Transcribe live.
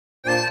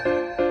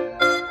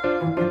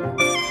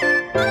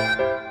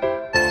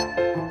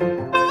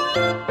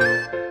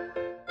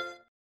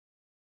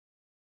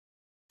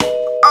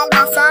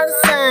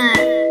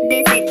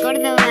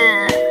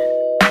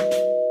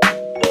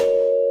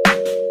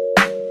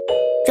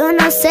Yo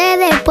no sé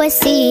de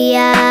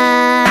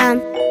poesía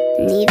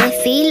ni de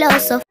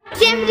filosofía.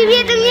 Всем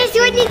привет, у меня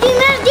сегодня день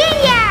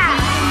рождения!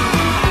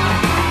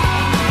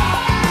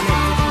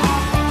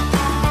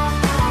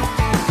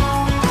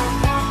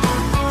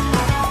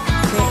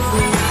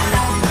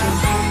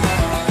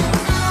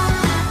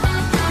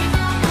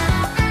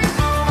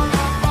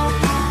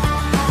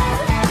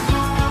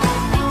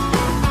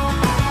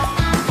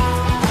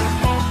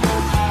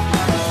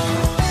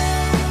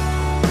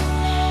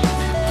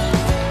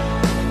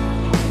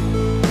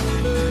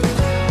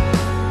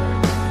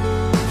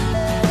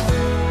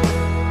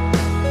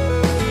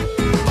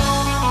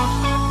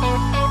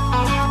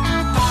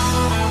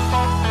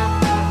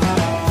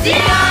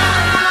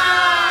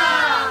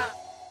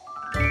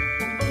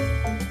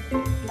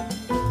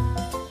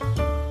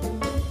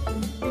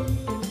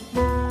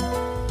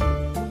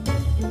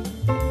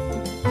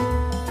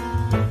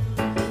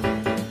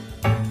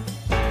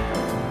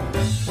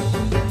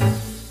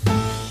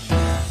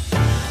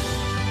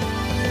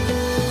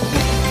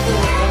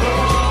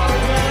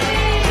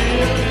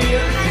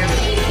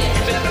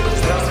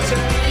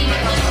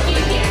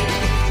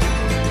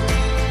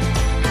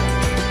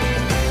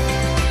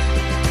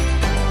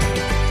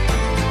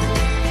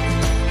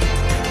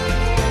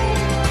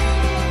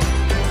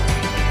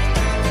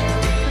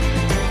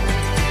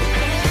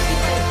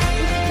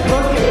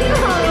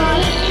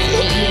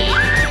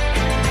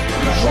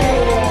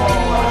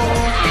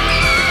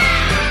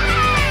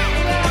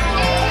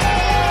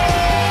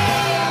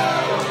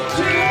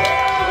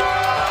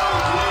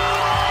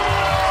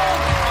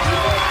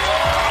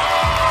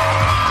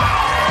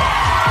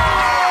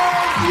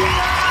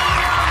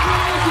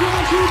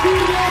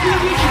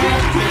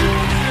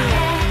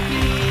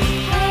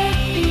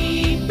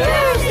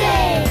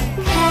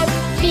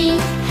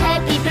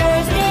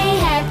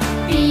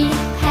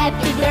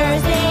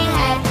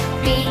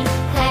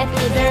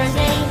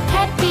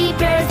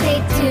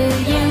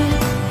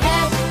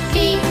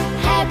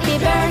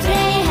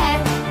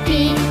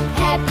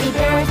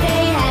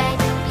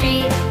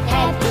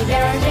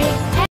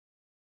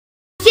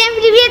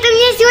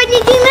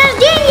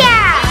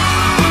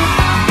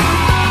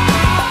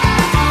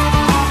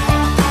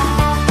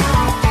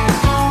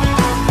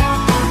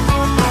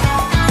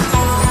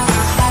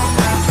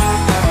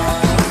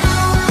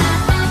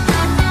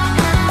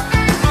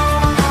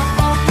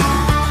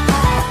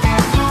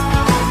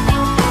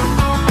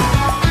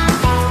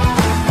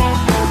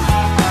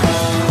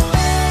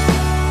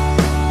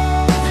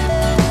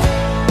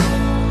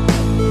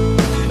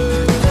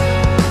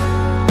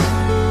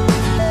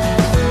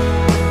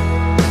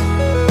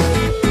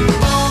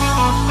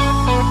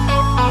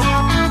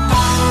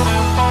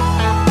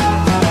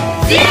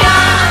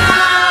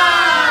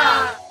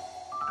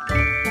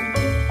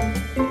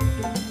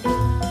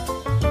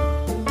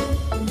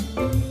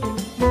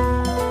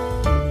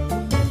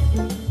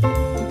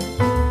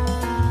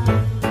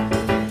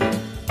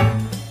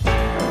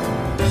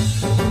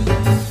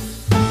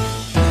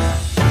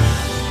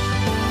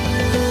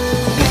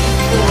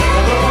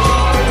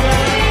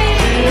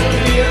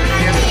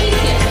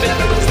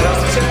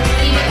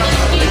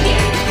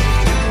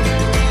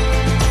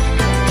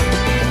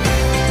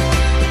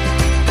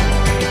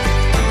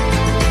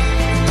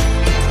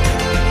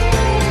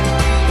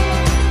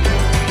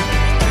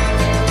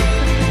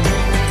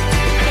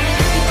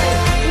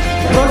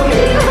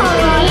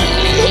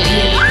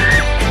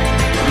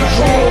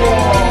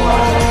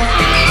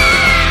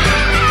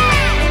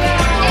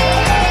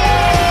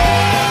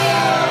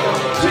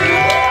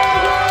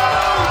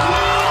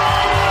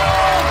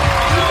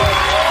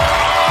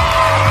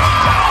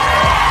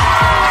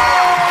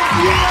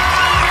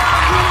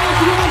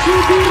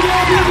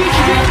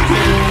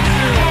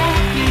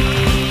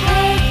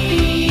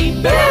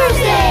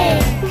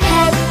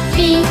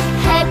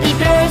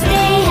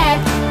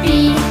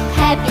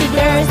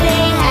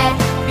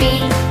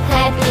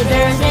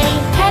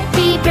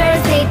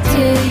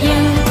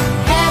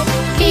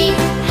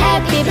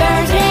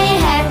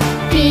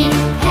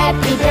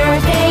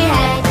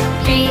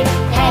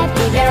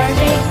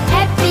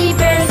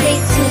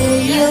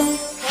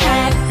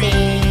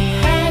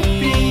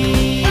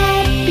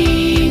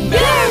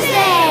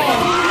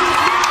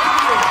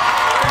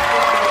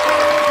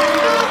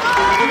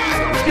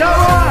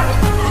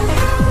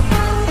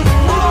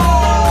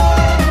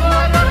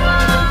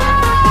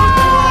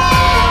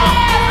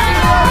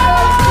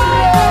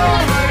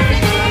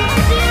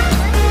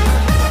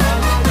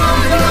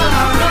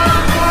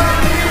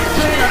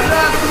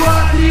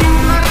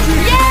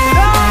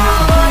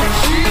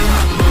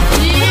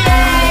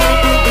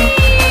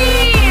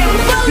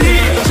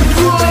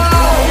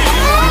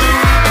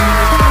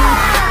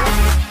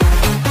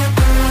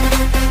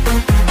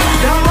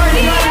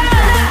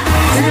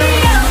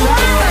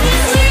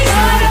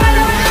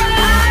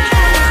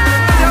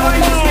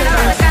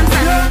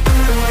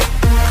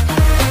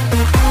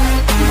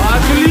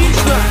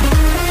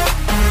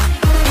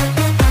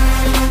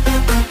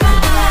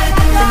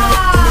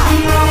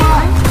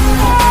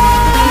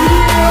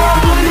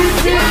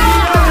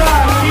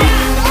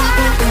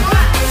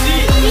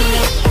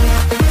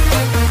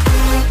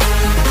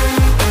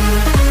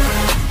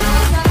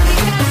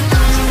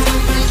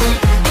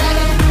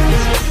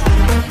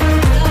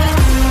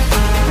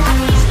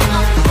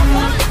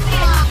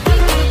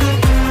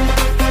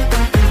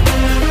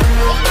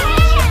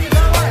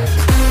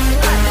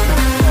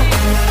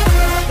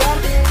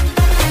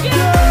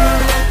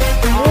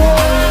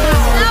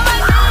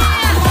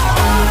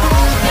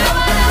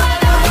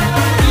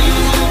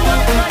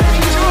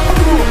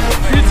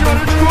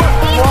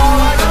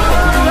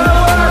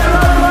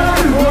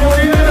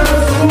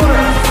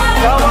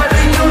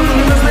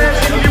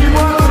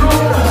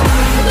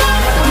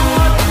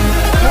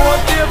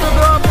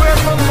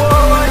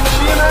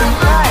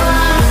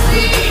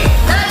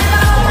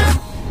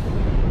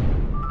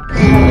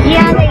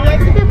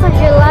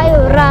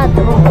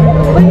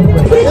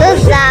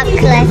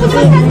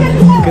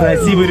 Красивый.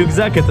 Красивый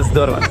рюкзак, это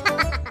здорово.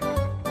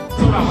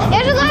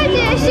 Я желаю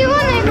тебе всего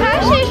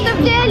наикращего,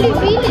 чтобы тебя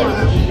любили.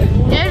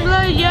 Я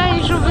желаю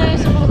Яне, чтобы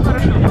все было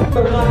хорошо.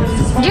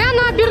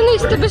 Диана,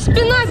 обернись, тебе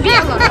спина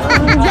бела.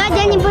 Я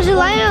Диане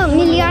пожелаю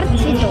миллиард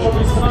цветов.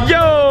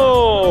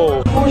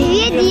 Йоу!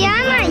 Привет,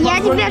 Диана, я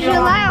тебе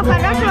желаю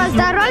хорошего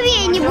здоровья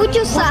и не будь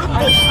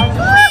усатой.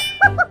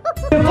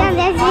 Я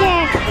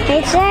тебе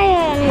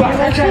решаю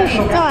большой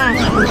шоколад.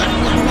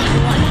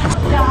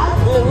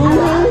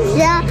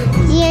 За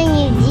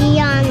день,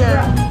 Диана.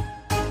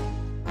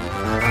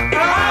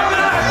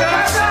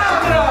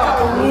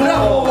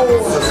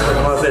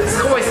 Молодец, с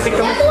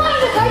хвостиком.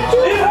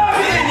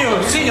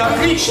 Синю,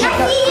 отлично.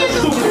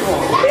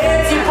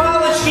 Эти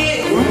палочки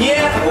не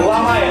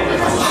ломаем.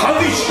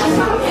 Отлично.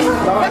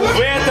 В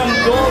этом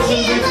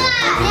должен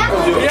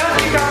быть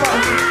вариант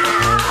команд.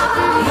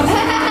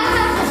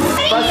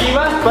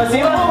 Спасибо,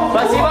 спасибо,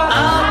 спасибо.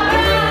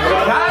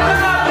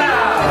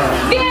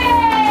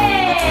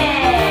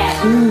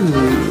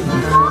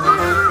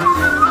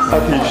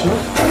 Отлично.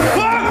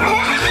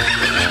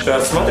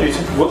 Сейчас, смотрите,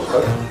 вот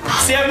так.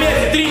 Все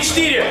вместе,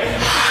 3-4.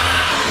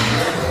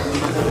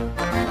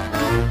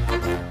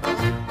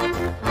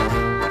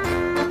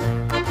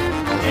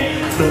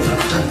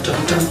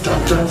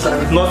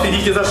 Но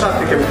следите за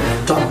шапками.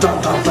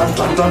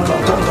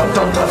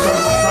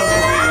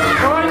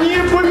 Они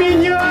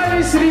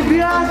поменялись,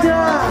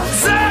 ребята!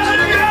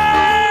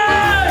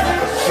 Зажигай!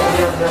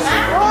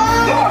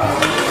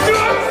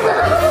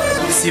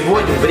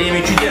 Сегодня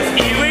время чудес.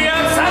 И вы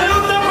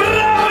абсолютно правы!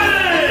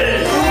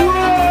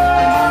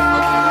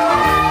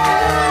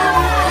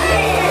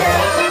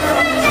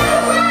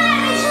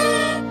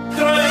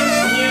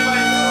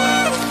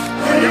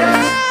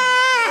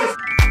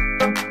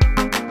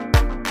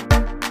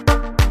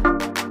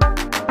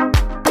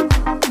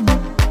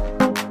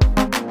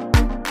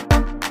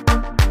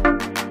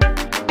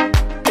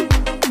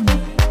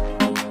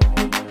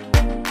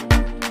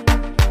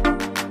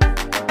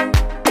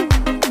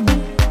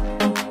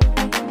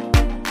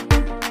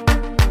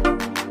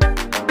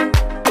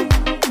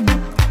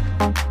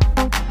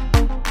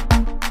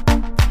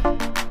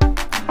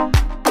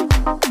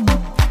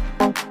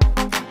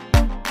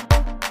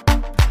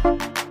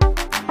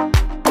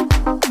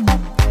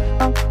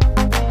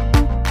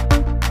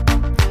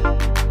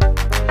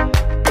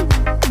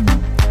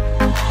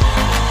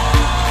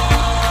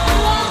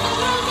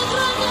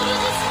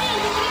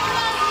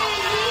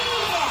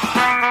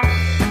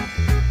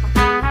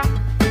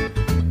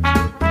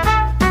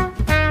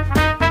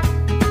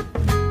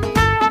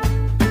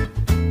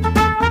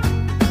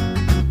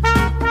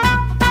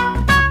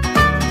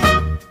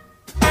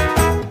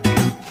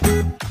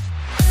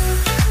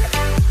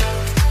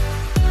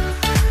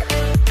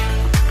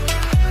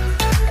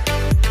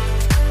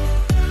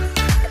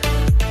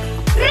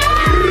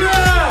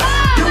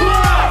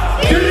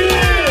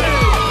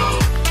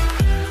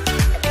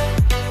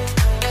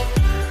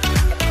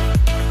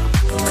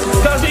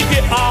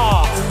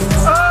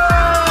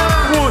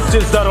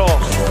 Будьте здоров!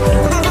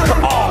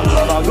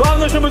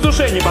 Главное, чтобы из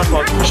ушей не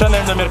пошло.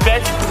 Шанель номер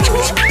 5.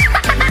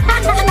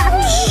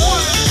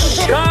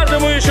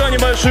 Каждому еще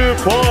небольшую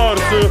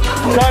порцию.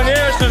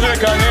 Конечно же,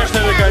 конечно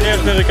же,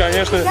 конечно же,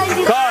 конечно же.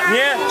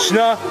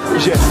 Конечно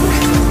же.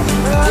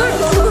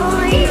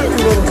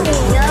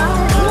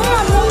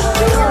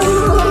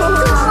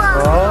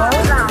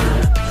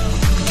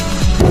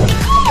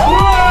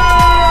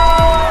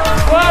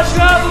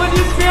 Ваши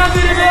аплодисменты,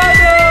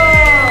 ребята!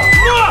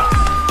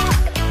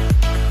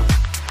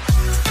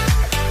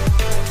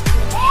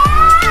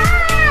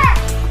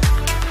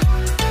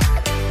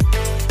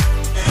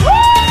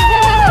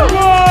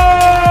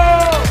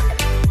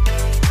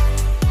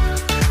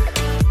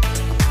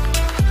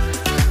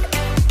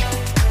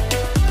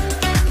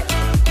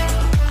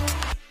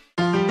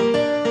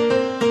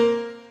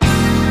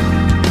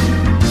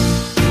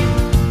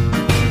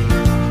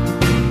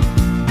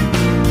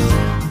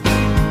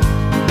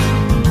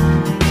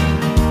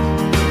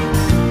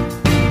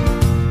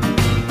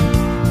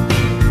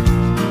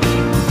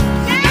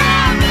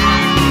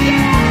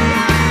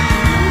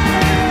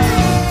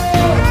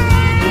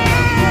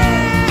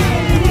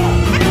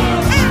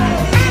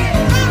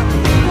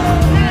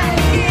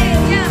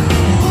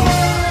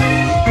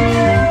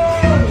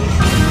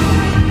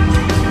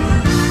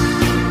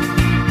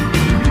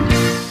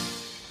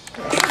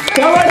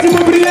 Давайте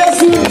мы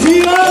приветствуем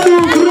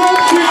Диану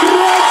громче,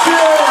 громче!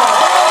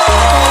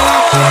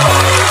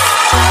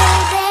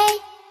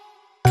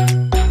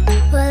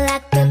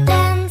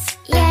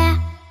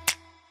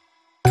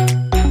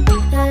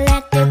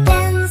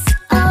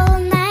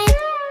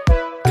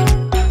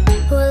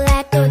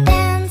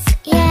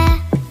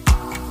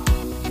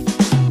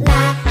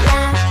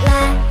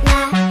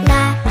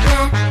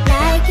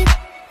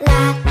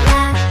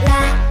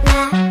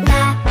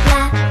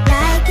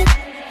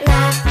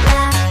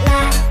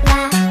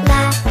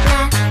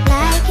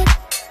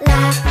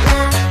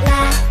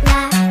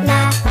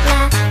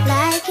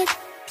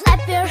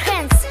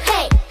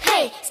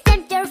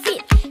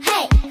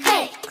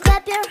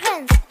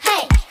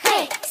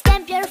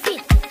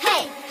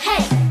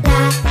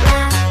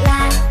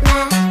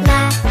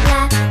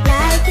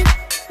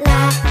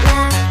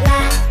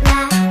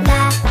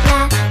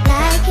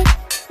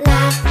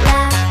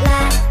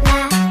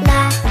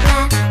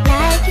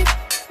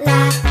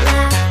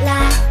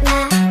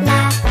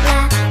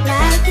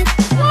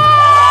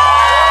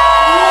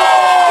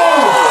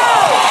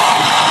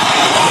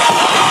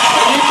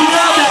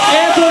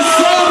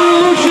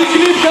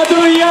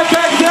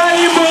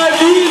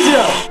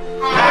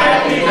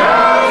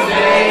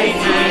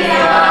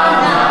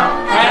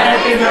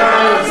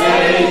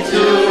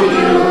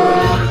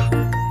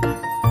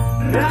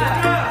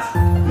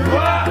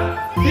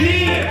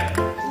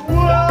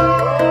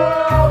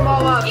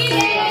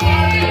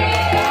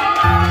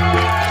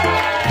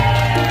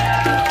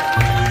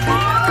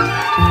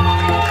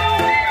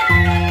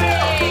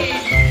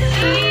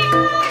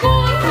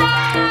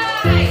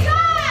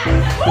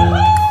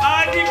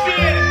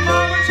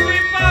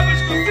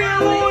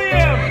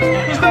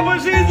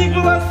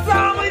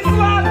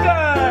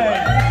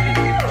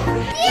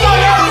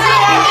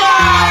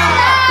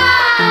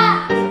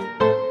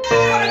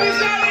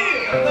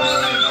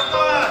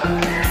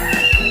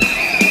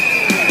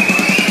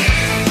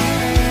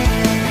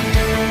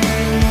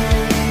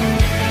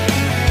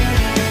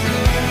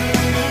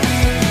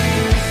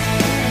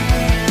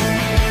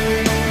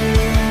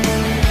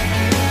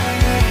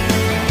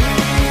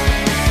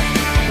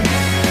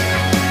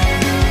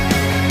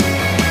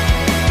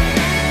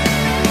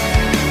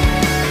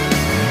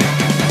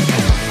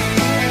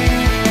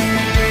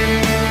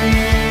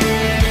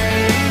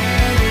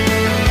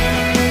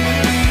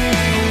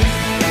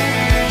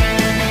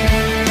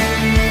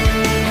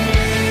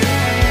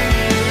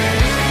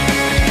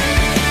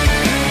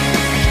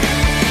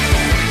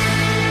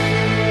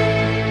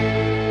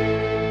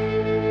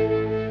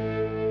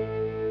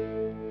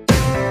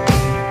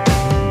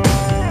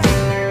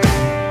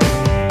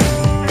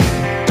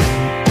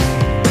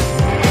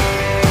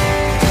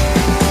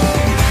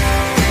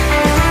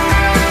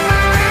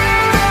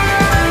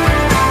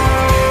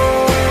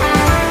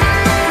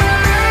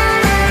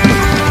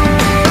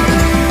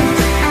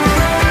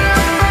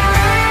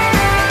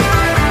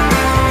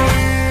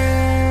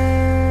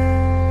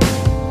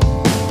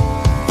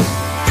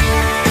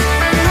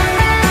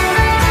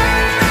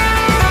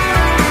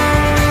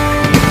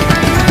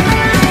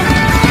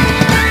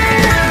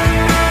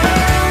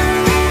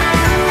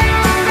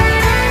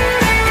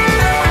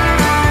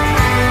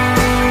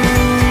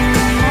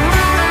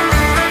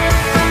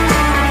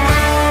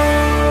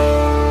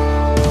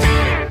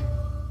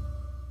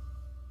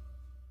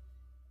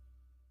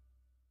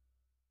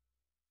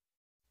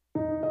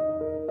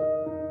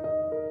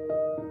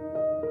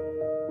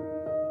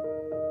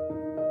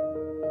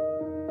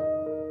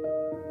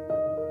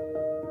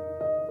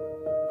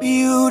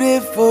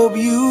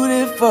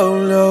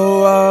 for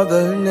no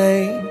other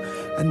name.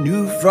 I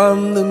knew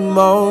from the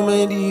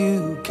moment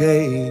you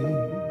came.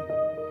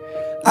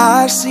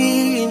 I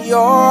see in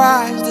your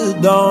eyes the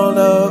dawn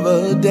of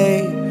a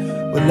day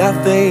when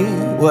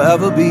nothing will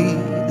ever be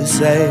the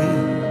same.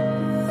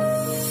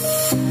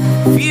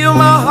 Feel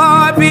my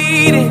heart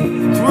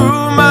beating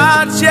through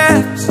my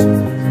chest.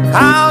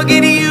 I'll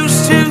get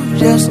used to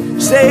just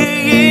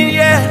saying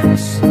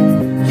yes.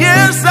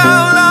 Yes,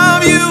 I'll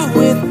love you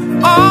with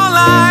all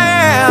I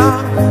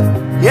am.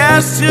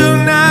 Yes,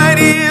 tonight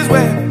is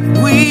where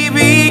we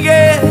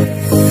begin.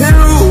 And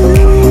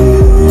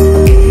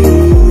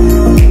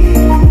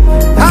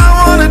I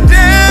wanna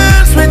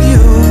dance with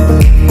you.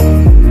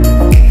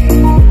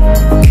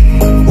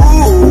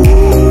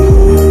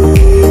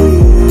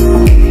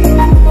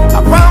 I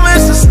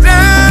promise to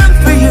stand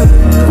for you.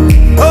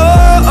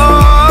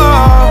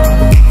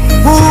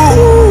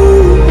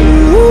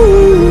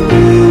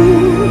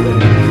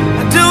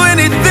 I'd do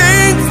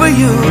anything for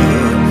you.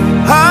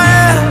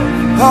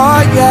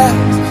 Oh yeah.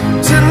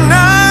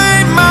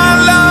 Tonight, my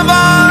love,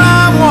 all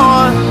I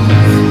want.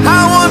 I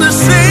wanna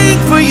sing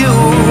for you.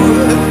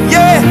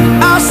 Yeah,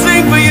 I'll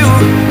sing for you.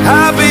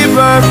 Happy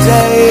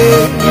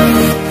birthday,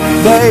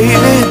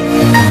 baby.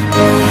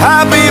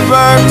 Happy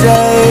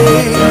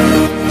birthday.